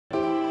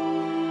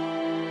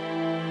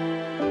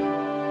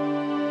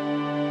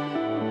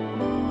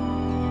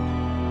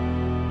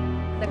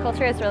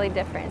culture is really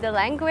different. The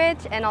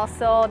language and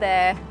also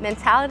the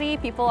mentality,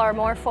 people are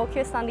more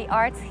focused on the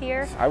arts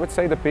here. I would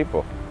say the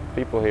people.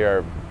 People here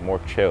are more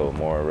chill,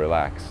 more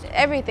relaxed.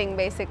 Everything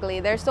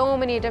basically. There's so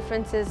many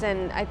differences,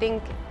 and I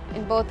think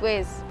in both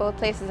ways, both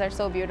places are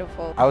so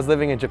beautiful. I was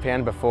living in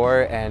Japan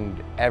before,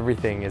 and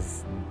everything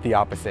is the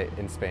opposite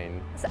in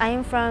Spain. So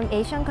I'm from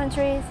Asian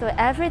country, so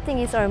everything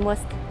is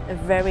almost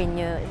very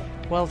new.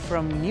 Well,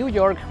 from New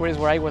York,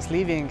 where I was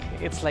living,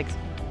 it's like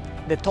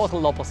the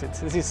total opposite.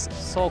 This is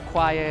so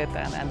quiet,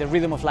 and the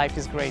rhythm of life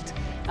is great.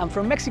 And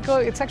from Mexico,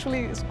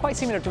 it's quite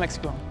similar to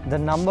Mexico. The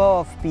number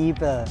of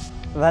people.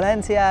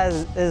 Valencia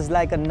is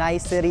like a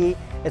nice city.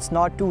 It's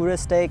not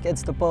touristic.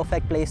 It's the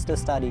perfect place to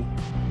study.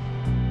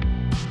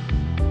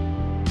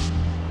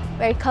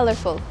 Very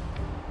colorful.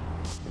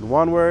 In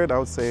one word, I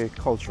would say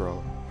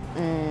cultural.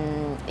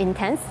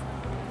 Intense.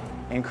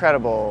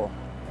 Incredible.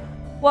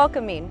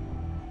 Welcoming.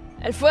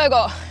 El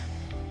fuego.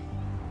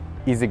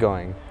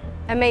 Easygoing.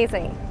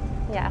 Amazing.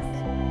 Yes.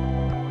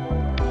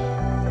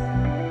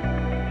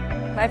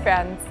 My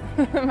friends.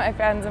 My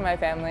friends and my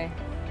family.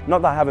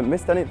 Not that I haven't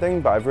missed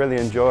anything, but I've really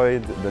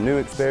enjoyed the new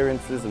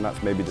experiences, and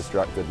that's maybe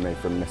distracted me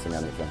from missing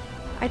anything.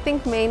 I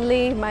think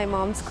mainly my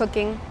mom's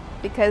cooking,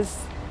 because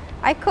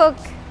I cook,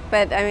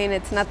 but I mean,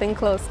 it's nothing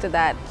close to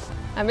that.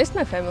 I miss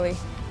my family.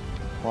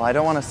 Well, I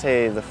don't want to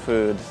say the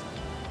food,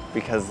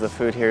 because the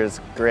food here is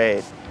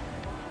great,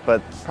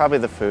 but probably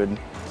the food.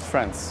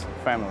 Friends,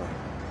 family,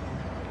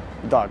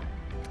 dog.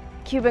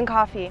 Cuban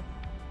coffee.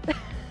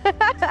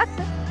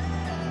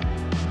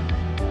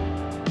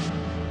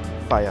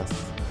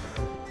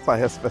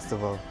 Fallas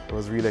Festival. It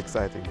was really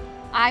exciting.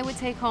 I would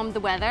take home the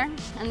weather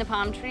and the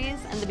palm trees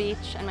and the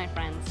beach and my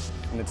friends.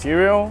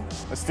 Material,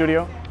 a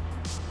studio,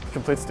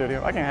 complete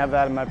studio. I can have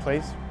that in my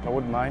place. I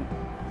wouldn't mind.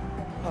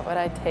 What would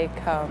I take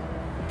home?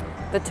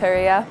 The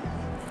Turia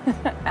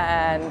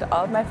and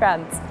all of my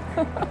friends.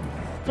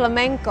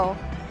 Flamenco,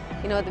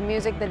 you know, the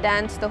music, the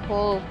dance, the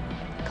whole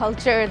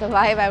culture, the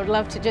vibe. I would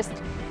love to just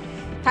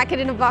pack it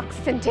in a box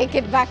and take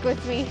it back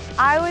with me.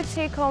 I would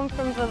take home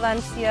from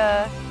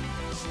Valencia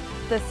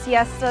the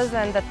siestas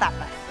and the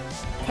tapas.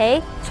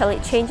 Take actually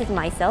changes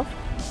myself.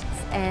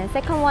 And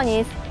second one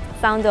is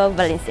sound of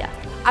Valencia.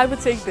 I would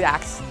take the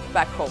axe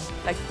back home,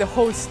 like the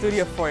whole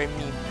studio for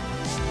me.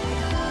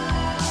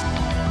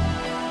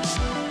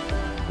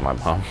 My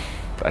mom.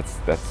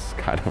 That's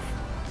kind of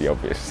the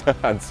obvious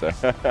answer.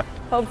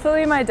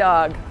 Hopefully my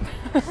dog.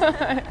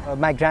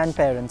 My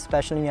grandparents,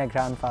 especially my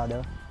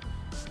grandfather.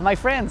 My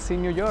friends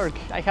in New York.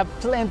 I have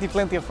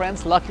plenty of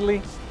friends,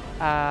 luckily,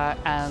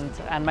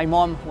 and my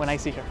mom when I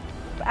see her.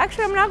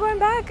 Actually, I'm not going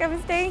back.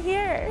 I'm staying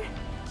here.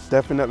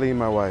 Definitely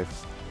my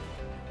wife.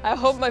 I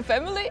hope my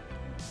family.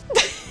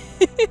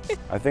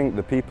 I think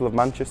the people of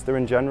Manchester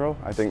in general.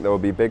 I think there will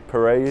be a big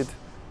parade.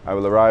 I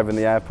will arrive in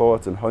the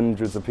airport and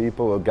hundreds of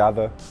people will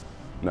gather.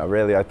 No,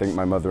 really, I think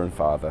my mother and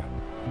father.